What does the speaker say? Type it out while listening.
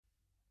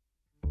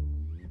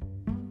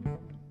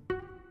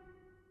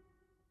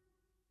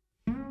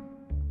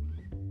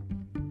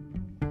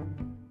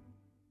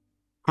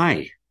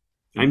Hi,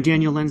 I'm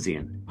Daniel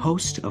Lendzian,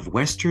 host of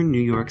Western New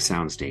York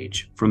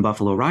Soundstage from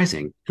Buffalo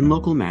Rising and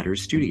Local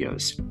Matters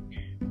Studios.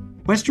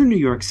 Western New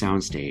York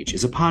Soundstage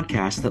is a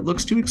podcast that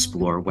looks to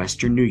explore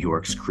Western New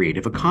York's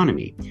creative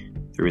economy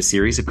through a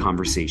series of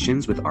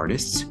conversations with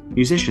artists,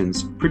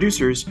 musicians,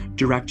 producers,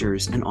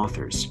 directors, and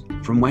authors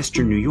from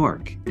Western New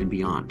York and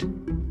beyond.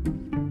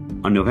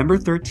 On November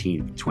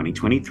 13th,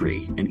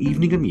 2023, an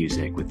evening of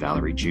music with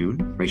Valerie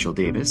June, Rachael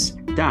Davis,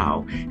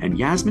 Thao, and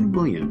Yasmin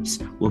Williams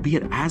will be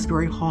at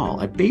Asbury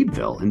Hall at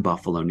Babeville in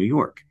Buffalo, New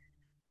York.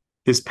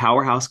 This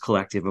powerhouse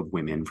collective of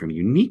women from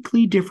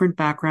uniquely different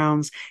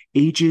backgrounds,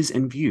 ages,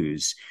 and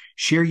views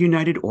share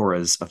united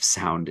auras of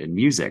sound and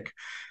music.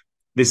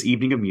 This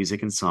evening of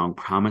music and song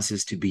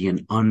promises to be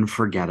an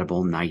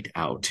unforgettable night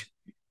out.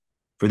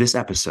 For this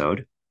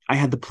episode, I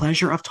had the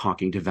pleasure of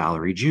talking to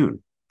Valerie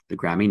June, the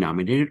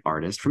Grammy-nominated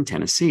artist from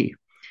Tennessee.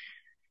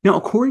 Now,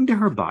 according to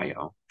her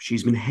bio,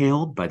 she's been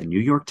hailed by the New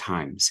York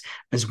Times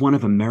as one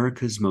of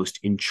America's most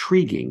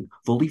intriguing,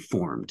 fully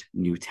formed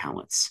new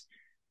talents.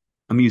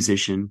 A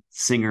musician,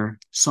 singer,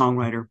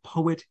 songwriter,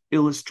 poet,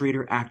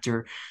 illustrator,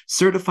 actor,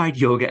 certified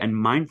yoga and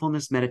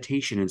mindfulness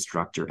meditation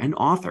instructor, and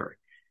author,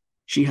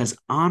 she has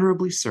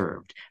honorably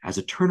served as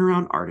a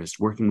turnaround artist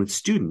working with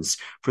students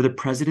for the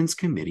President's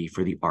Committee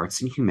for the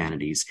Arts and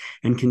Humanities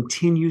and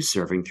continues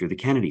serving through the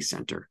Kennedy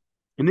Center.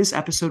 In this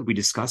episode, we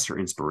discuss her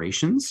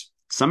inspirations,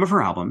 some of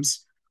her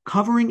albums,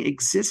 covering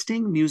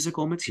existing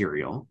musical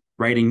material,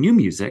 writing new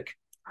music,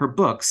 her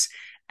books,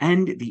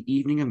 and the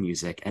evening of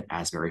music at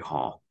Asbury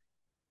Hall.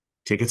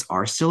 Tickets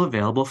are still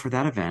available for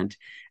that event,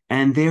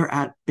 and they're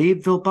at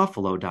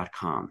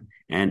babevillebuffalo.com,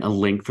 and a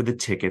link for the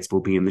tickets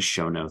will be in the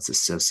show notes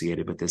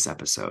associated with this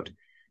episode.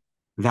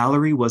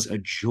 Valerie was a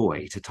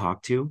joy to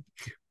talk to,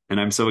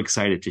 and I'm so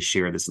excited to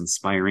share this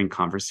inspiring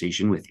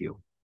conversation with you.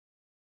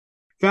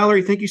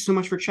 Valerie, thank you so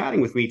much for chatting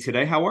with me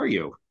today. How are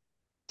you?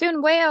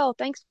 Doing well.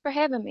 Thanks for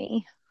having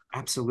me.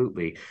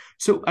 Absolutely.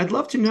 So I'd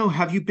love to know,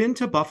 have you been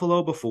to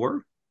Buffalo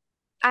before?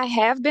 I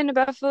have been to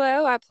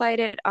Buffalo. I played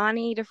at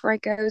Ani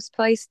DeFranco's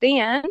place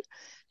then.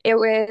 It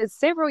was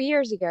several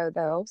years ago,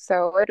 though,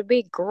 so it'll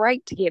be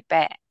great to get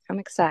back. I'm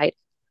excited.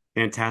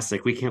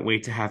 Fantastic. We can't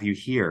wait to have you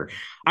here.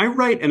 I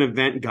write an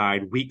event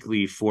guide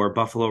weekly for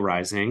Buffalo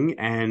Rising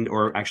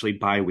or actually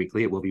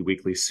bi-weekly. It will be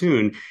weekly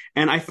soon.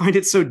 And I find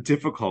it so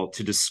difficult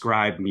to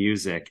describe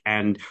music.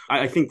 And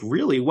I think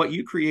really what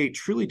you create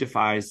truly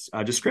defies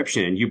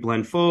description. You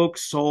blend folk,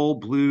 soul,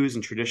 blues,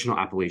 and traditional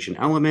Appalachian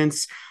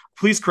elements.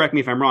 Please correct me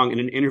if I'm wrong. In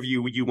an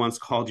interview, you once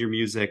called your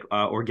music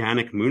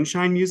organic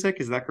moonshine music.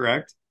 Is that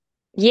correct?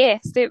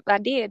 Yes, I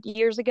did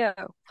years ago.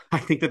 I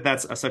think that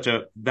that's such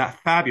a that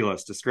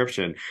fabulous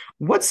description.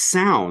 What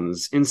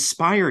sounds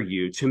inspire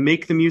you to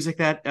make the music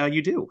that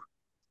you do?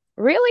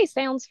 Really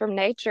sounds from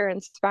nature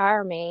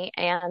inspire me,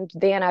 and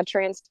then I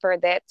transfer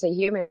that to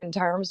human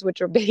terms, which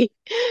would be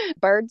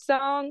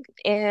birdsong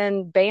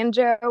and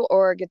banjo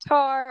or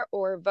guitar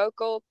or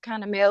vocal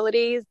kind of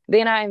melodies.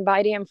 Then I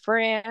invite in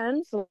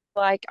friends.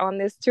 Like on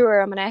this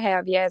tour, I'm going to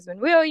have Yasmin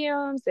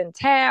Williams and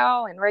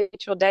Thao and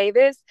Rachael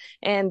Davis,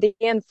 and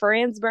then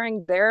friends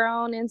bring their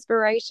own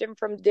inspiration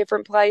from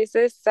different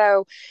places.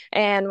 So,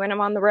 and when I'm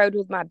on the road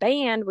with my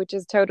band, which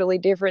is totally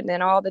different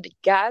than all the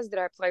guys that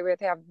I play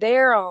with, have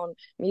their own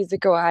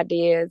musical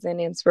ideas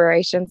and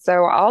inspiration.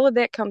 So all of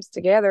that comes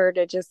together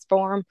to just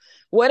form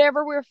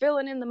whatever we're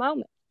feeling in the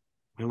moment.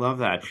 I love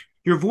that.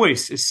 Your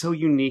voice is so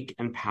unique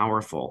and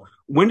powerful.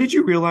 When did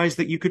you realize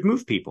that you could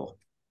move people?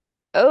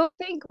 Oh,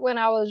 I think when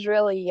I was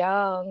really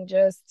young,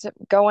 just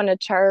going to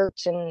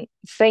church and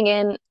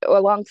singing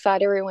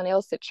alongside everyone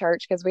else at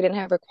church because we didn't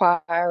have a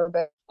choir,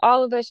 but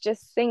all of us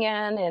just singing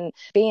and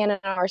being in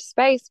our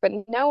space, but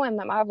knowing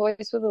that my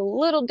voice was a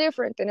little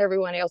different than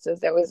everyone else's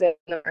that was in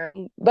the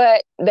room.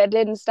 But that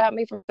didn't stop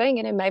me from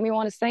singing. It made me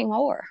want to sing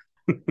more.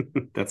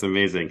 That's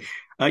amazing.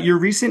 Your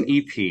recent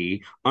EP,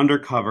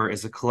 Undercover,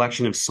 is a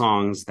collection of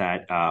songs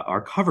that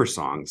are cover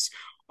songs.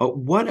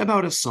 What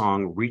about a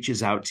song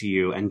reaches out to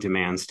you and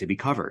demands to be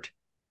covered?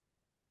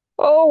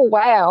 Oh,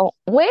 wow.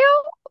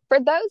 Well,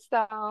 for those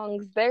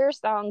songs, they're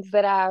songs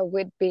that I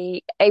would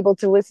be able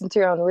to listen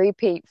to on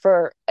repeat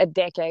for a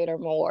decade or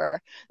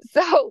more.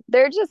 So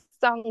they're just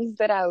songs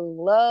that I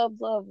love,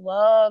 love,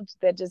 loved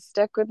that just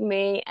stuck with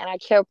me, and I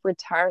kept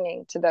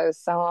returning to those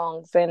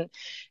songs. And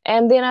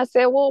then I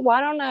said, well,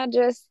 why don't I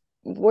just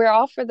we're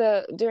all for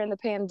the during the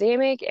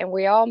pandemic and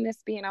we all miss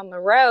being on the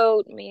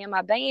road, me and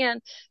my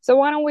band. So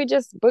why don't we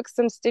just book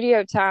some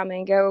studio time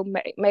and go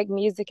make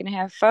music and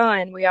have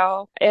fun? We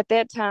all at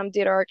that time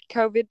did our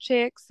COVID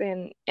checks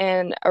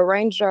and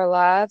arranged our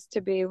lives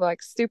to be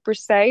like super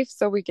safe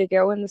so we could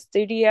go in the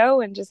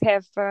studio and just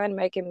have fun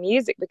making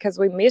music because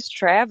we miss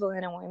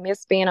traveling and we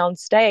miss being on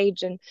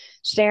stage and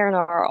sharing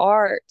our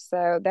art.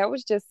 So that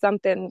was just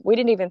something we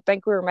didn't even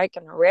think we were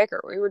making a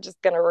record. We were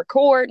just going to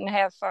record and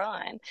have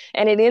fun.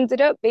 And it ended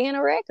up being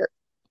a record.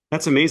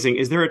 That's amazing.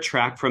 Is there a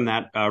track from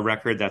that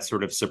record that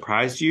sort of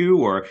surprised you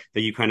or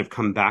that you kind of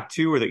come back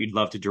to or that you'd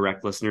love to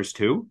direct listeners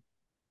to?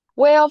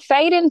 Well,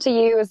 Fade Into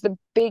You is the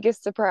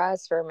biggest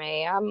surprise for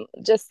me. I'm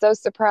just so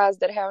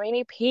surprised at how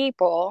many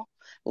people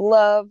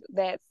love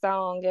that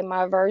song and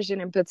my version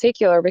in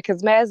particular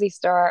because Mazzy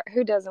Star,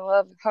 who doesn't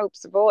love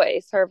Hope's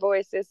voice? Her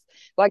voice is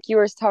like you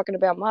were talking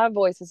about, my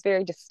voice is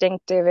very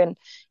distinctive and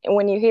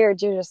when you hear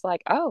it, you're just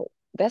like, oh,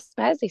 that's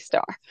Mazzy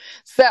Star.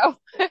 So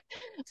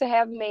to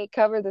have me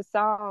cover the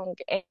song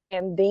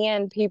and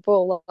then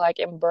people like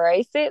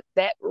embrace it,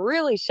 that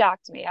really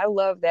shocked me. I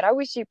love that. I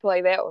wish you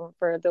play that one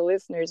for the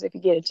listeners if you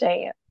get a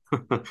chance.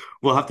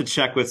 We'll have to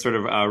check with sort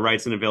of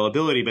rights and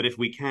availability, but if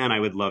we can, I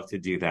would love to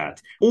do that.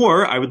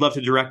 Or I would love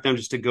to direct them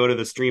just to go to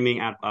the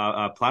streaming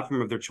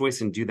platform of their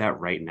choice and do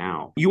that right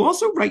now. You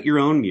also write your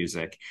own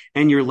music,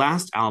 and your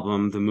last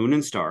album, The Moon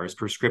and Stars,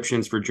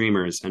 Prescriptions for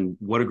Dreamers, and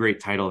what a great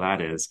title that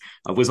is,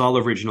 was all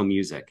original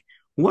music.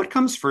 What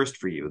comes first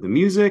for you, the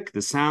music,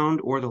 the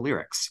sound, or the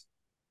lyrics?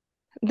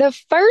 The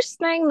first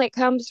thing that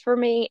comes for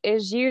me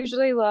is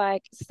usually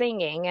like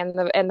singing and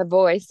the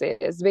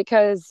voices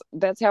because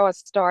that's how I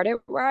started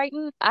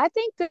writing. I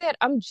think that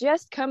I'm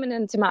just coming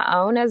into my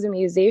own as a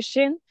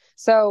musician.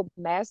 So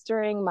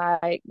mastering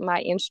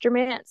my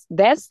instruments,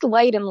 that's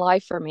late in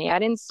life for me. I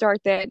didn't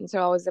start that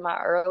until I was in my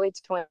early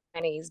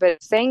 20s,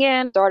 but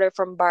singing started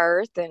from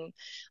birth and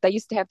they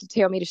used to have to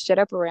tell me to shut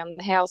up around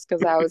the house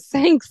because I was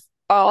singing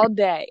all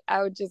day.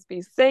 I would just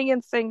be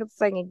singing, singing,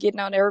 singing, getting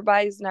on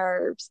everybody's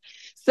nerves.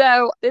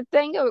 So the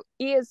thing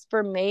is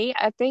for me,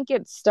 I think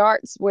it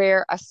starts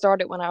where I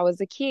started when I was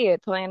a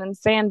kid, playing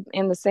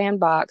in the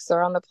sandbox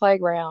or on the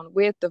playground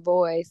with the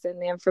voice,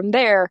 and then from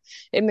there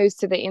it moves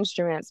to the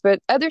instruments. But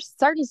other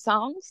certain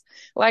songs,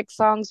 like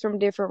songs from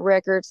different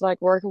records,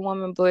 like Working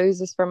Woman Blues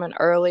is from an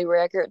early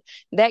record,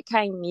 that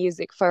came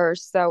music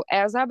first. So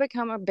as I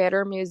become a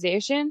better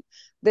musician,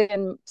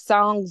 then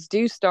songs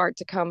do start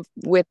to come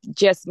with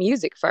just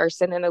music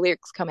first and then the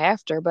lyrics come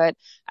after. But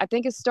I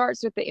think it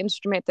starts with the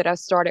instrument that I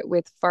started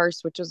with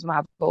first, which was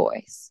my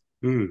voice.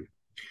 Hmm.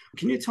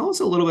 Can you tell us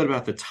a little bit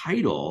about the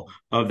title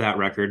of that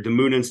record, The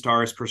Moon and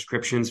Stars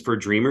Prescriptions for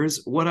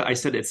Dreamers? What I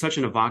said, it's such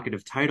an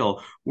evocative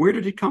title. Where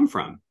did it come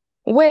from?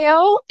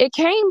 Well, it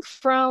came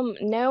from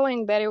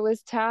knowing that it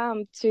was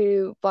time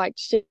to like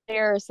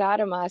share a side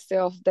of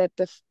myself that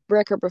the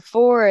record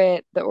before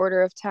it, The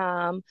Order of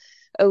Time,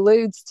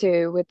 alludes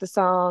to with the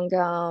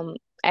song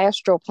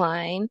Astral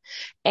Plane.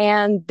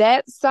 And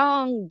that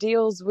song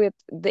deals with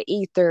the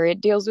ether,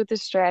 it deals with the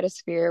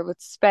stratosphere,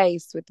 with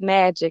space, with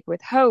magic,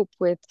 with hope,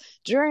 with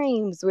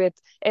dreams, with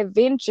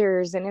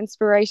adventures and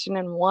inspiration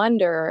and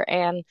wonder.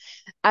 And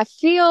I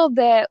feel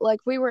that like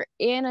we were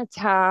in a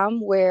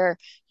time where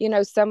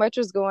so much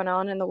was going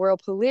on in the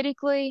world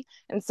politically,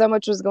 and so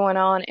much was going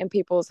on in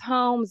people's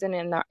homes and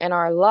in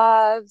our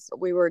lives.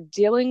 We were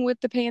dealing with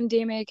the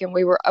pandemic and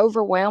we were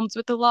overwhelmed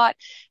with a lot.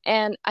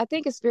 And I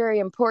think it's very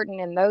important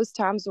in those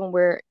times when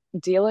we're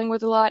dealing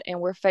with a lot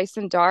and we're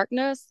facing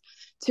darkness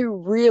to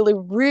really,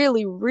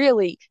 really,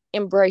 really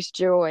embrace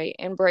joy,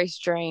 embrace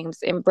dreams,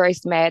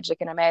 embrace magic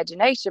and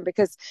imagination,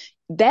 because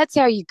that's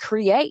how you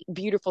create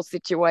beautiful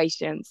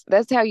situations.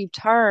 That's how you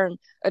turn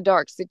a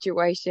dark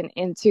situation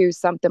into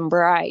something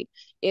bright,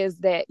 is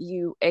that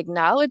you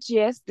acknowledge,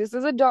 yes, this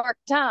is a dark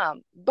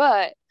time,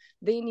 but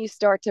then you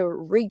start to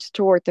reach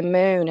toward the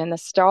moon and the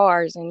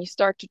stars and you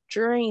start to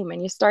dream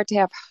and you start to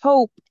have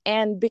hope.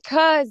 And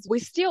because we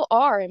still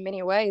are in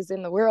many ways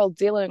in the world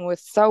dealing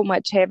with so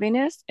much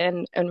heaviness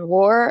and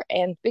war,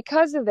 and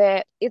because of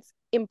that, it's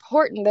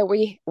important that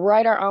we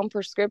write our own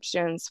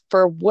prescriptions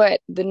for what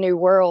the new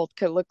world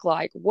could look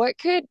like. What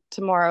could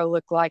tomorrow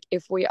look like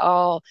if we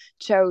all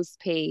chose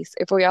peace,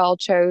 if we all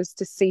chose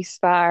to cease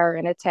fire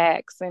and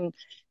attacks and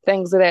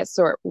things of that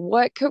sort?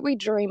 What could we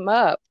dream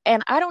up?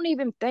 And I don't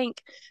even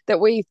think that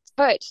we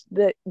touched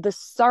the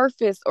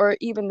surface or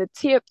even the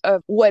tip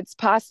of what's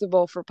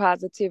possible for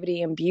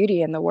positivity and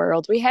beauty in the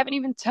world. We haven't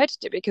even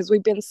touched it because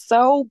we've been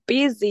so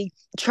busy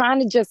trying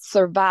to just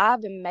survive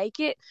and make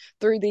it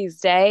through these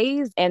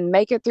days and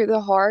make it through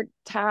the hard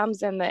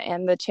times and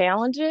the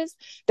challenges,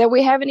 that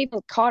we haven't even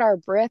caught our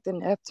breath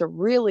enough to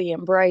really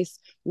embrace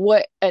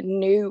what a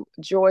new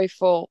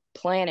joyful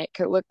planet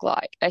could look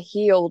like, a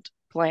healed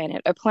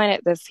planet, a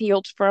planet that's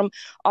healed from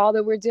all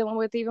that we're dealing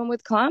with, even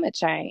with climate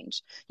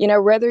change.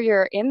 Whether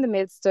you're in the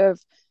midst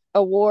of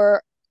a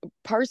war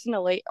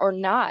personally or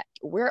not,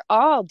 we're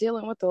all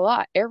dealing with a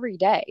lot every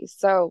day.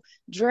 So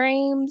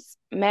dreams,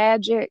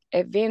 magic,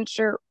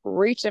 adventure,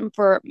 reaching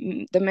for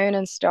the moon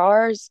and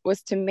stars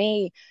was, to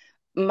me,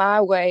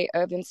 my way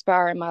of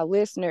inspiring my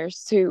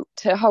listeners to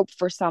hope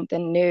for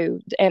something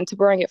new and to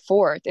bring it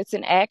forth. It's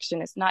an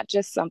action. It's not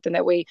just something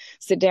that we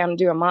sit down and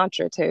do a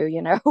mantra to.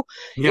 Yeah,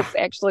 It's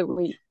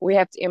actually we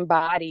have to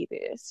embody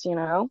this.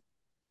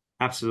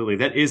 absolutely.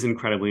 That is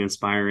incredibly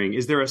inspiring.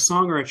 Is there a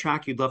song or a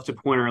track you'd love to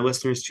point our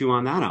listeners to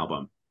on that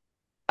album?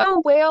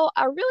 Oh, well,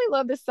 I really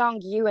love the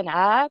song You and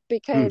I Hmm.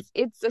 because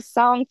it's a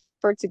song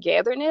for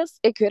togetherness.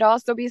 It could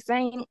also be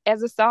seen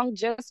as a song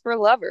just for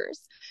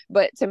lovers,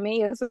 but to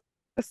me it's a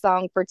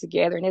song for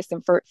togetherness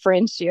and for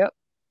friendship.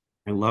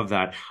 I love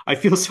that. I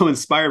feel so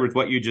inspired with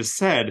what you just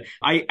said.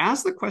 I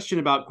asked the question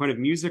about kind of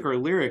music or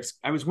lyrics.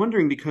 I was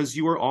wondering because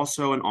you are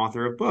also an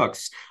author of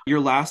books. Your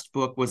last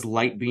book was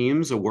Light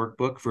Beams, a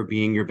workbook for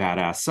being your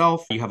badass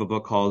self. You have a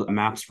book called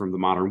Maps from the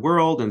Modern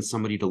World and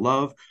Somebody to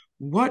Love.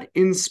 What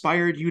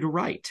inspired you to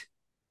write?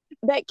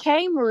 That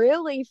came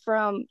really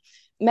from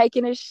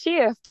making a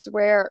shift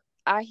where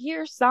I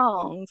hear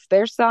songs,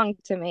 they're sung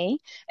to me,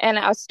 and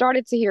I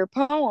started to hear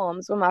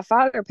poems when my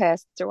father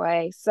passed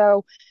away.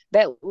 So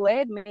that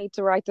led me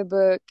to write the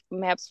book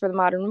Maps for the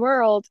Modern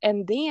World.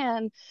 And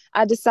then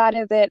I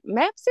decided that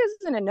maps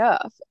isn't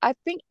enough. I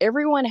think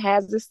everyone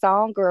has a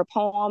song or a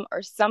poem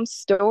or some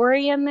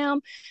story in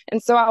them.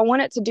 And so I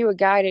wanted to do a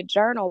guided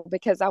journal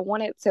because I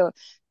wanted to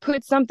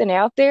put something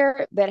out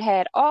there that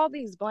had all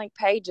these blank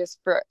pages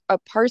for a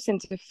person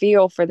to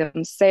feel for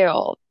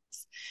themselves.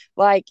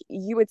 Like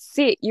you would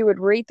sit, you would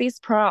read these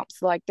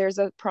prompts. Like there's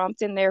a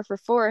prompt in there for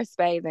forest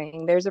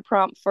bathing, there's a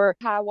prompt for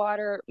high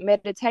water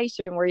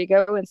meditation where you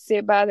go and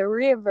sit by the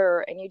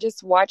river and you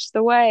just watch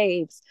the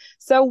waves.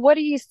 So, what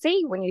do you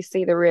see when you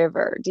see the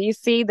river? Do you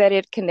see that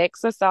it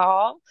connects us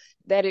all?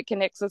 That it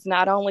connects us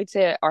not only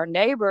to our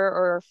neighbor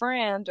or a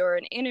friend or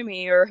an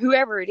enemy or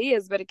whoever it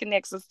is, but it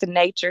connects us to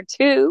nature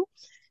too.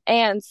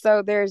 And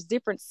so there's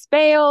different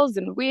spells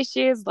and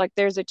wishes. Like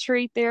there's a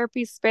tree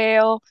therapy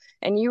spell,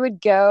 and you would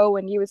go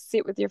and you would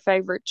sit with your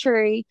favorite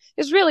tree.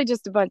 It's really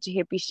just a bunch of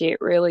hippie shit,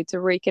 really, to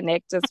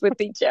reconnect us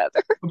with each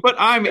other. But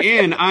I'm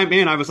in. I'm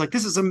in. I was like,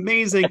 this is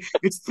amazing.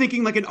 It's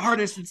thinking like an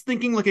artist. It's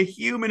thinking like a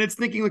human. It's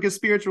thinking like a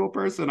spiritual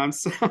person. I'm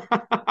so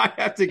I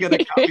have to get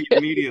a copy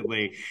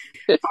immediately.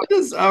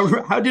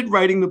 How did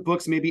writing the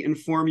books maybe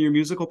inform your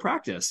musical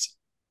practice?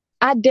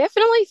 I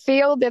definitely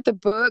feel that the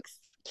books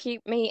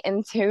keep me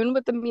in tune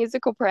with the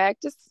musical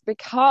practice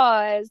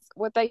because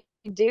what they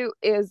do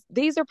is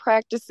these are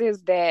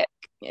practices that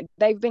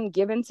they've been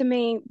given to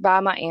me by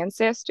my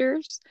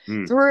ancestors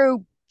Mm.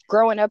 through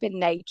growing up in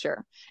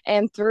nature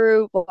and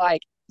through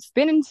like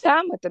spending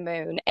time with the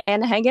moon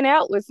and hanging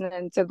out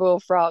listening to the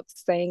bullfrogs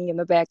sing in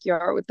the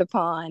backyard with the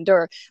pond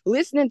or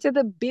listening to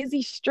the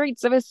busy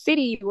streets of a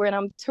city when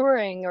I'm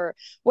touring or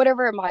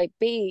whatever it might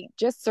be,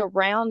 just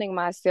surrounding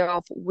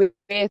myself with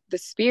the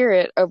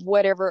spirit of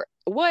whatever's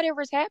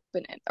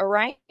happening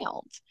around.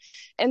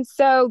 And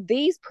so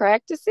these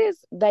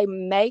practices, they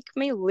make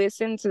me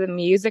listen to the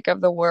music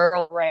of the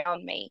world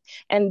around me.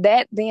 And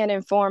that then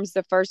informs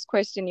the first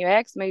question you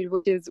asked me,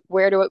 which is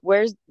where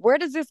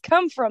does this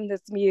come from,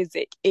 this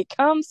music? It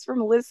comes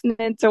from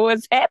listening to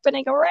what's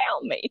happening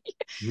around me.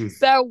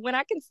 So when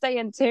I can stay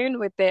in tune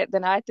with it,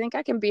 then I think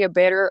I can be a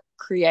better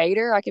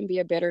creator. I can be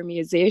a better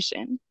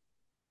musician.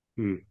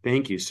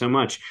 Thank you so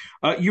much.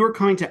 You were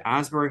coming to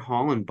Asbury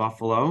Hall in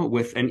Buffalo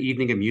with an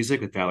evening of music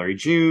with Valerie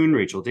June,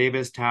 Rachael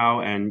Davis,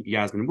 Thao, and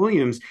Yasmin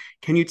Williams.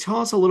 Can you tell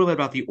us a little bit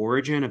about the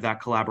origin of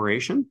that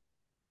collaboration?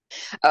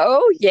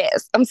 Oh,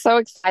 yes. I'm so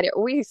excited.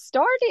 We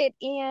started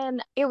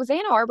it was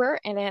Ann Arbor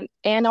and then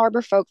Ann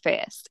Arbor Folk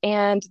Fest.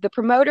 And the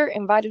promoter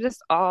invited us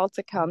all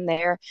to come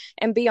there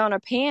and be on a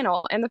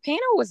panel. And the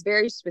panel was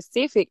very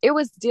specific. It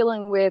was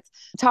dealing with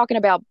talking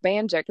about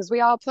banjo because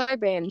we all play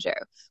banjo.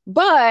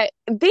 But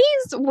these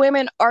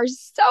women are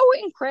so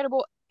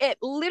incredible at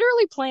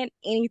literally playing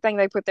anything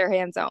they put their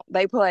hands on.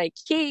 They play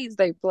keys,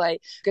 they play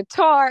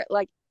guitar,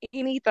 like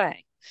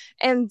anything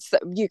and so,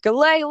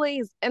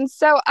 ukuleles. And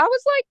so I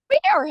was like, we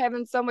are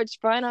having so much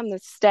fun on the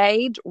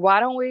stage. Why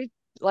don't we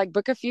like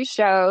book a few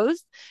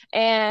shows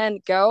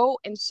and go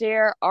and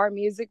share our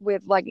music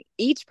with like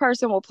each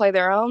person will play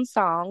their own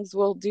songs.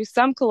 We'll do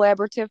some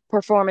collaborative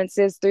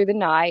performances through the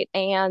night.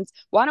 And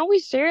why don't we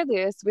share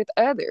this with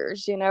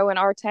others, in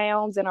our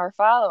towns and our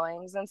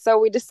followings? And so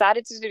we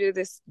decided to do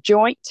this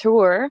joint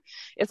tour.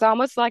 It's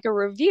almost like a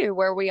review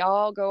where we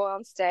all go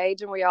on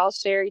stage and we all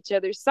share each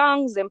other's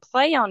songs and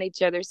play on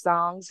each other's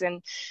songs.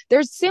 And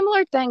there's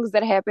similar things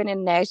that happen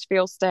in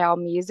Nashville style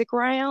music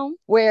realm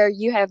where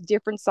you have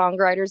different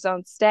songwriters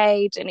on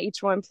stage and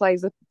each one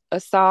plays a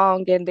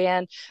song, and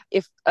then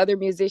if other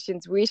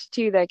musicians wish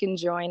to, they can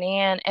join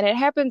in. And it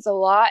happens a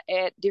lot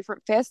at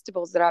different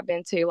festivals that I've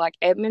been to, like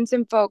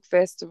Edmonton Folk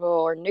Festival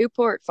or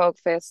Newport Folk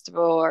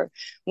Festival or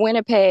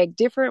Winnipeg,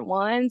 different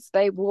ones.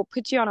 They will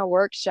put you on a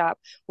workshop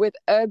with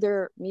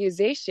other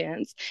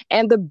musicians,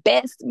 and the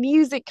best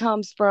music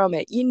comes from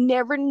it. You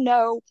never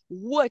know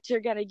what you're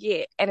gonna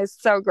get, and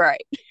it's so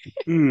great.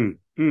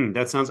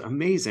 That sounds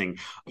amazing.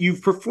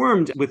 You've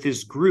performed with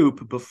this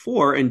group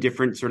before in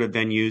different sort of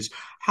venues.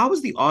 How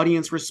has the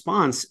audience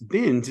response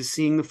been to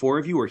seeing the four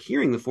of you or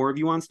hearing the four of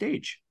you on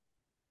stage?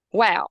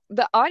 Wow,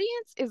 the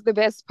audience is the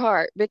best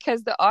part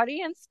because the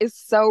audience is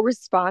so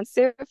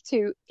responsive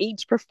to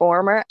each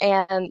performer,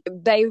 and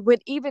they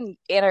would even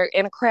in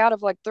a crowd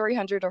of like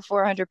 300 or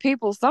 400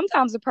 people,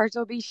 sometimes a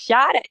person will be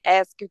shy to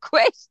ask a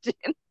question.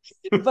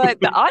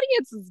 But the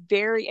audience is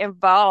very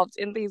involved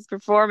in these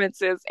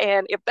performances,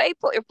 and if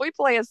we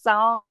play a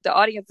song, the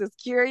audience is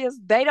curious.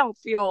 They don't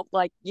feel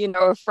like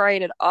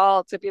afraid at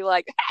all to be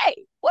like, "Hey,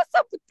 what's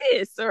up with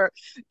this? Or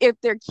if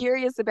they're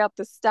curious about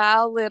the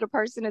style that a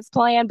person is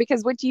playing,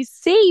 because what you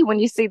see when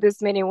you see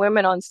this many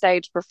women on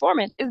stage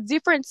performing is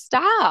different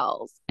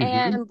styles. Mm-hmm.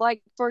 And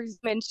like for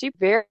example, she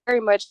very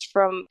much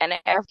from an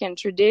African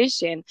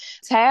tradition.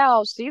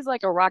 Thao, she's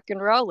like a rock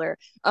and roller.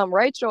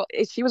 Rachael,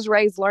 she was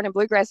raised learning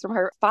bluegrass from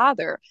her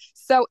father.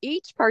 So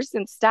each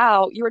person's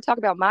style, you were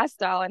talking about my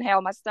style and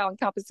how my style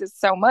encompasses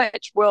so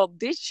much. Well,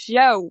 this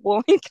show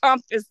will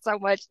encompass so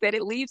much that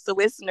it leaves the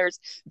listeners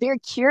very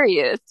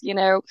curious, you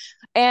know.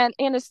 And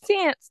in a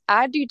sense,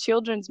 I do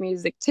children's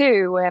music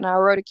too. And I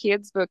wrote a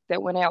kid's book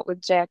that went out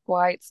with Jack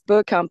White's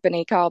book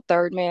company called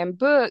Third Man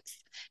Books.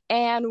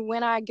 And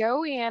when I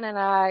go in and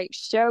I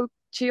show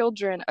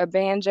children a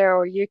banjo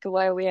or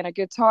ukulele and a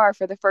guitar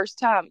for the first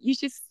time, you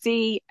should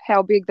see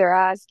how big their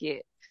eyes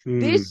get. Mm.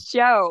 This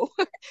show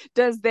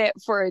does that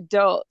for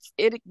adults.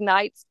 It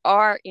ignites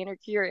our inner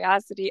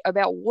curiosity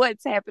about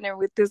what's happening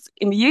with this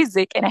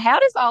music and how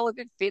does all of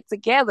it fit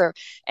together.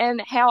 And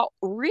how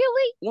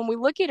really, when we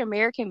look at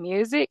American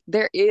music,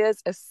 there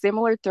is a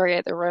similar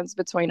thread that runs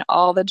between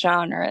all the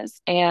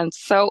genres. And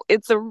so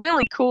it's a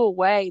really cool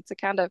way to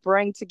kind of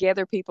bring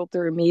together people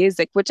through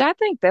music, which I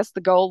think that's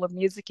the goal of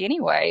music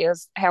anyway,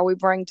 is how we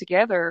bring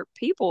together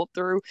people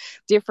through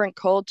different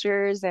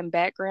cultures and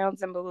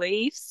backgrounds and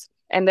beliefs.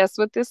 And that's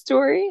what this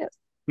story is.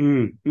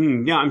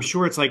 Yeah, I'm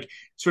sure it's like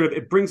sort of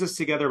it brings us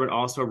together, but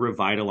also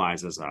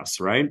revitalizes us,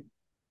 right?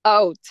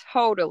 Oh,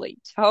 totally,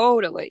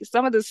 totally.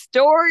 Some of the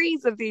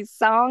stories of these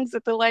songs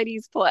that the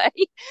ladies play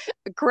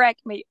crack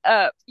me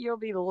up. You'll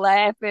be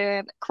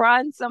laughing,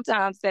 crying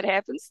sometimes. That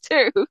happens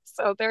too.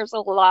 So there's a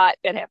lot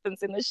that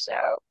happens in the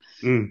show.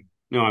 Mm.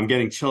 No, I'm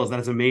getting chills.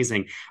 That is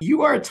amazing.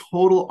 You are a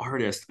total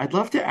artist. I'd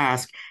love to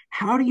ask,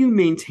 how do you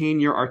maintain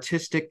your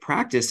artistic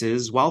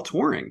practices while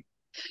touring?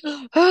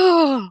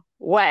 Oh,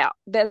 wow.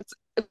 That's,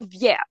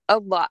 yeah, a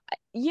lot.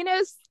 You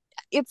know,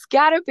 it's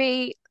got to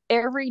be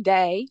every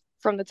day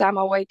from the time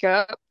I wake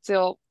up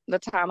till the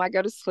time I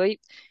go to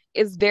sleep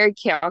is very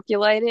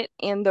calculated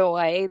in the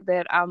way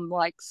that I'm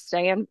like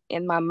staying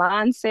in my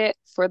mindset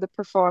for the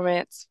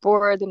performance,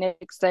 for the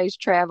next day's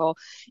travel,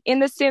 in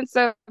the sense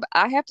of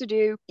I have to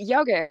do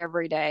yoga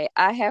every day.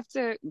 I have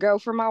to go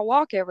for my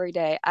walk every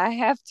day. I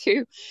have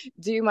to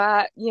do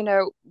my,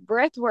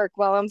 breath work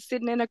while I'm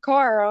sitting in a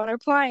car or on a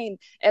plane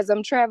as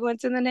I'm traveling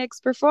to the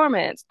next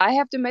performance. I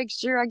have to make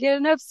sure I get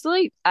enough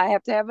sleep. I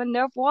have to have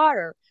enough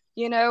water.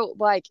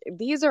 Like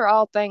these are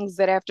all things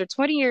that after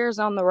 20 years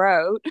on the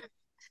road,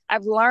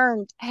 I've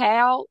learned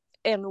how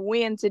and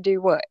when to do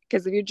what.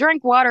 Because if you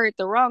drink water at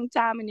the wrong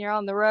time and you're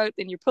on the road,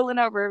 then you're pulling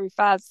over every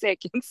 5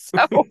 seconds.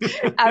 So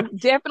I've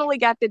definitely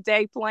got the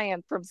day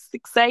planned from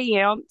 6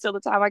 a.m. till the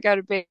time I go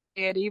to bed,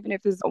 even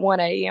if it's 1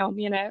 a.m.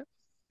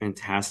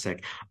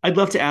 Fantastic. I'd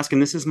love to ask,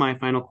 and this is my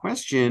final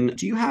question,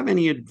 do you have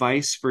any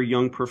advice for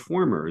young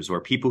performers or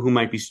people who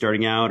might be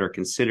starting out or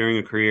considering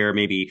a career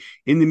maybe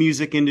in the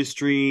music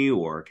industry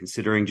or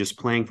considering just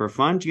playing for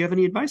fun? Do you have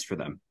any advice for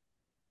them?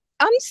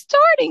 I'm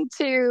starting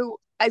to,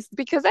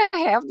 because I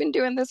have been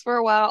doing this for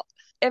a while,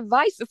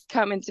 advice is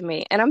coming to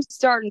me and I'm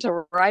starting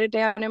to write it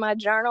down in my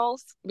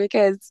journals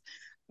because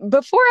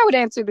before I would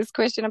answer this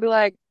question, I'd be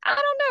like, I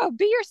don't know,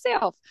 be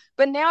yourself.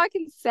 But now I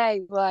can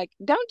say, like,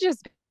 don't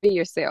just be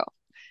yourself.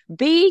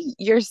 Be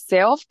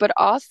yourself, but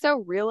also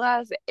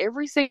realize that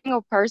every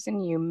single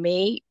person you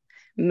meet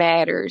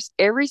matters.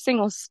 Every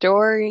single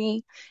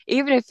story,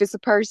 even if it's a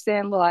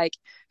person like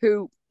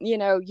who,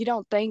 you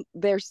don't think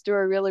their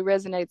story really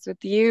resonates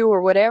with you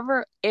or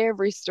whatever,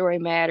 every story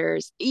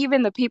matters.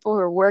 Even the people who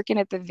are working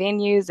at the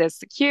venues as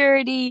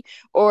security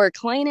or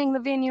cleaning the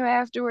venue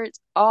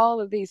afterwards,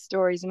 all of these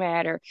stories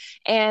matter.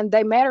 And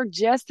they matter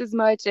just as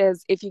much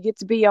as if you get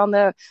to be on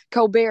the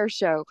Colbert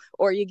Show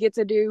or you get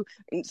to do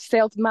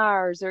Seth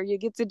Meyers or you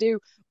get to do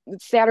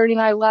Saturday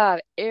Night Live.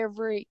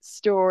 Every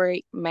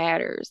story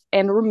matters.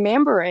 And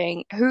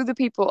remembering who the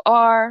people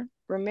are,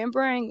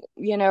 remembering,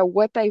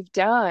 what they've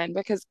done,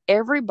 because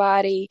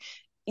everybody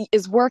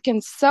is working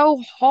so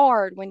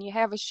hard when you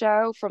have a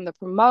show, from the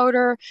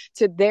promoter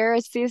to their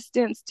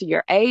assistants to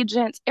your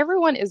agents.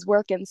 Everyone is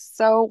working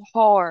so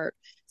hard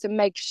to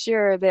make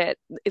sure that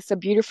it's a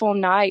beautiful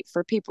night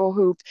for people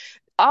who've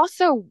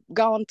also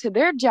gone to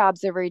their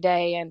jobs every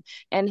day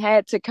and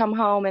had to come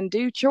home and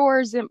do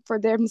chores for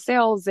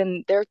themselves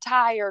and they're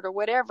tired or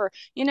whatever.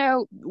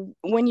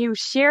 When you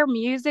share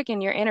music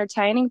and you're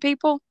entertaining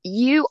people,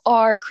 you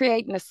are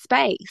creating a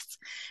space,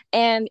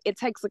 and it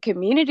takes a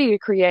community to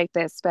create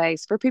that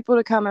space for people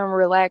to come and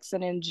relax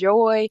and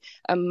enjoy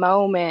a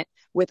moment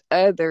with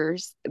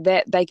others,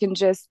 that they can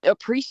just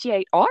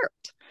appreciate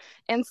art.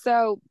 And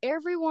so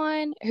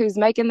everyone who's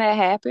making that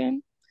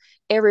happen,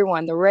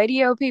 everyone, the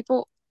radio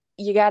people,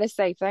 you got to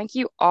say thank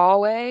you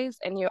always.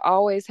 And you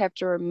always have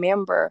to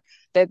remember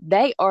that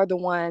they are the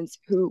ones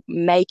who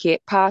make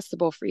it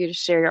possible for you to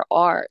share your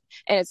art,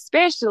 and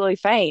especially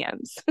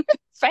fans.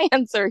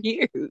 Fans are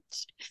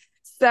huge.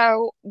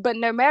 So, but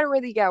no matter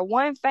whether you got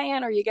one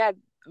fan or you got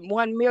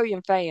 1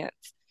 million fans,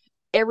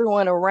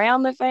 everyone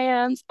around the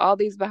fans, all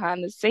these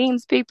behind the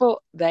scenes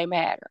people, they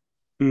matter.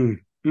 Mm.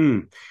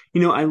 Mm.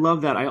 I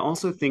love that. I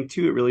also think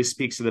too, it really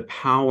speaks to the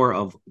power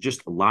of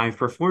just live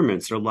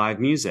performance or live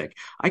music.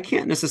 I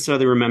can't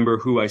necessarily remember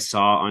who I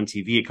saw on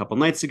TV a couple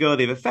nights ago.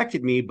 They've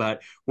affected me,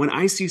 but when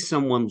I see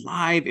someone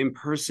live in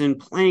person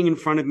playing in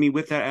front of me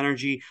with that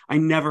energy, I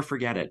never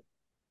forget it.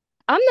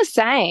 I'm the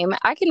same.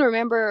 I can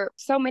remember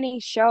so many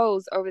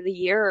shows over the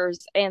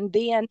years. And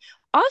then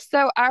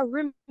also, I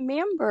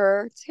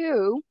remember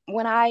too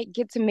when I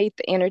get to meet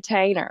the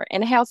entertainer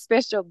and how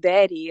special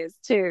that is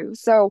too.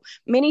 So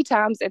many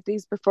times at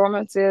these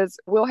performances,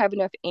 we'll have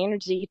enough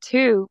energy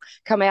to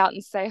come out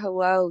and say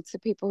hello to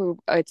people who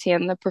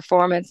attend the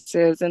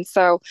performances. And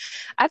so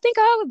I think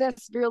all of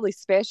that's really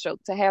special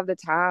to have the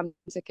time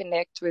to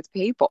connect with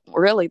people.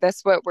 Really,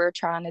 that's what we're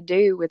trying to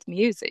do with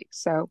music.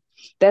 So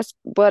that's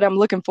what I'm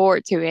looking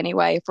forward to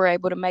anyway. If we're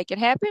able to make it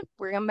happen,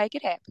 we're going to make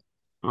it happen.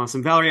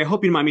 Awesome. Valerie, I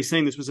hope you don't mind me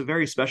saying this was a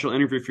very special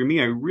interview for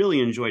me. I really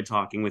enjoyed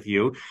talking with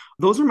you.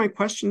 Those are my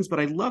questions, but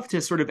I'd love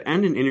to sort of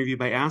end an interview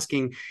by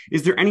asking,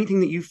 is there anything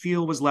that you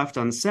feel was left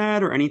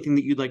unsaid or anything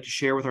that you'd like to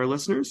share with our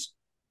listeners?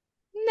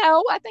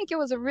 No, I think it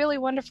was a really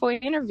wonderful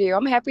interview.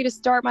 I'm happy to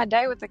start my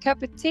day with a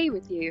cup of tea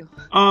with you.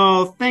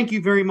 Oh, thank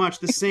you very much.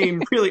 The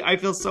same. Really, I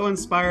feel so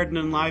inspired and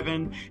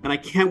enlivened, and I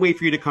can't wait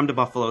for you to come to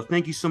Buffalo.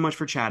 Thank you so much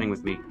for chatting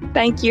with me.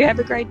 Thank you. Have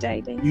a great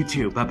day, Dan. You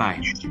too.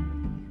 Bye-bye.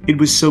 It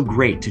was so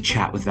great to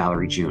chat with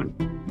Valerie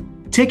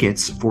June.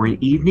 Tickets for an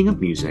evening of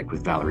music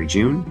with Valerie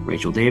June,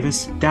 Rachael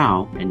Davis,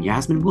 Thao, and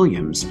Yasmin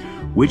Williams,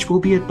 which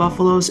will be at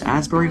Buffalo's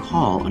Asbury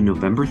Hall on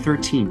November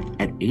 13th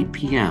at 8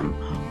 p.m.,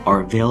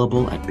 are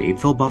available at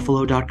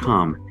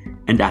babevillebuffalo.com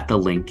and at the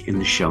link in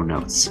the show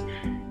notes.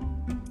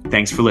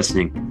 Thanks for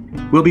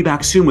listening. We'll be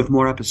back soon with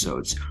more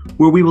episodes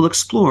where we will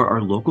explore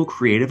our local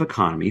creative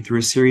economy through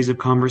a series of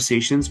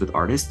conversations with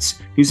artists,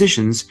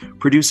 musicians,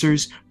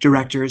 producers,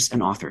 directors,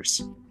 and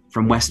authors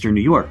from Western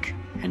New York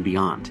and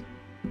beyond.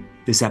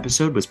 This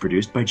episode was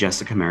produced by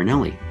Jessica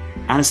Marinelli.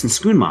 Addison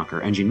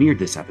Schoonmacher engineered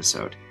this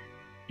episode.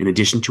 In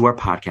addition to our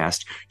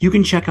podcast, you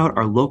can check out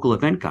our local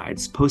event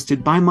guides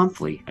posted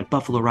bi-monthly at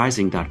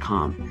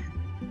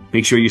buffalorising.com.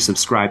 Make sure you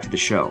subscribe to the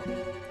show.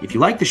 If you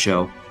like the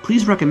show,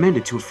 please recommend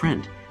it to a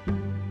friend.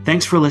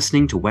 Thanks for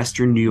listening to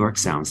Western New York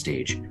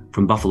Soundstage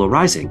from Buffalo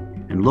Rising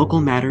and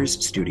Local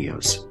Matters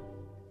Studios.